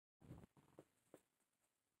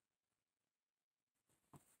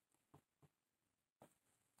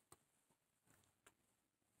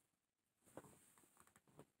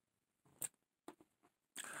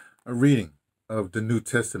A reading of the New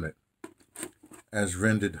Testament as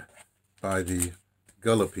rendered by the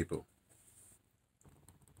Gullah people.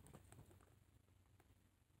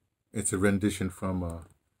 It's a rendition from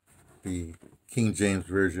the King James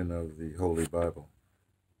Version of the Holy Bible.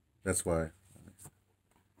 That's why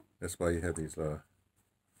you have these. You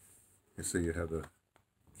see, you have the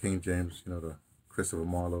King James, the Christopher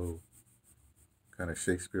Marlowe kind of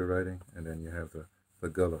Shakespeare writing, and then you have the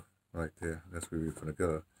Gullah right there. That's where we read from the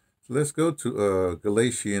Gullah. So let's go to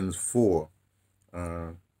Galatians 4.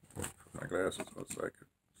 My glasses looks like it.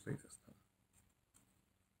 See this?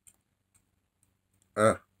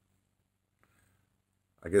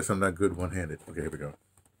 I guess I'm not good one-handed. Okay, here we go.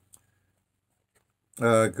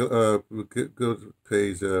 We'll go to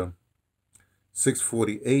page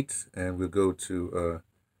 648, and we'll go to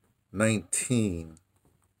 19.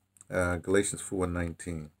 Galatians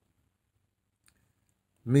 4:19.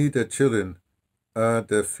 Me, the children,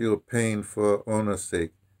 that feel pain for honor's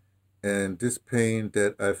sake, and this pain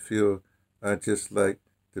that I feel are just like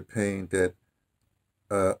the pain that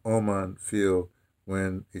Oman feel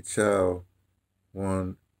when a child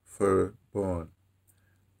one firstborn.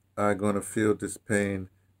 I gonna feel this pain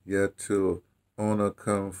yet till honor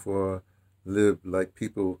come for live like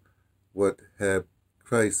people what have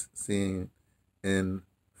Christ seen in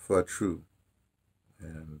for true.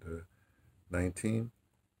 And 19,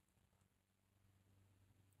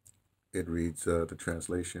 it reads the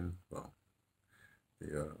translation. Well,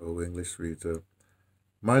 the Old English reads,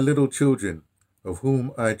 "My little children, of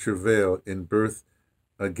whom I travail in birth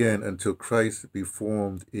again until Christ be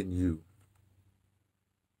formed in you."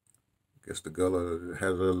 I guess the Gullah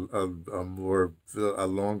has a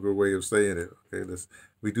longer way of saying it. Okay,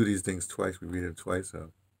 we do these things twice. We read it twice.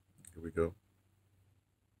 Here we go.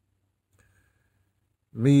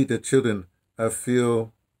 Me, the children, I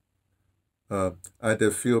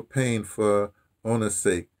do feel pain for honor's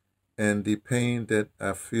sake, and the pain that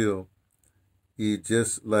I feel is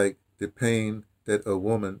just like the pain that a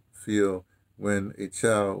woman feel when a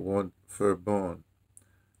child want firstborn.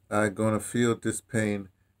 I gonna feel this pain,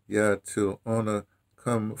 yeah, till honor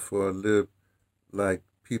come for live like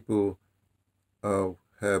people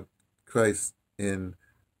have Christ in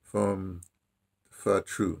from for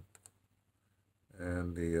true.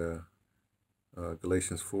 And the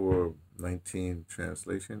Galatians 4:19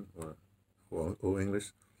 translation, or Old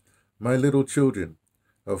English. My little children,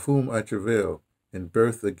 of whom I travail in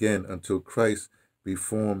birth again until Christ be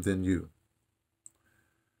formed in you.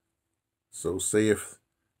 So saith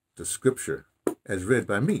the scripture, as read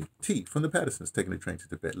by me, T, from the Pattersons, taking the train to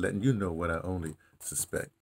Tibet, letting you know what I only suspect.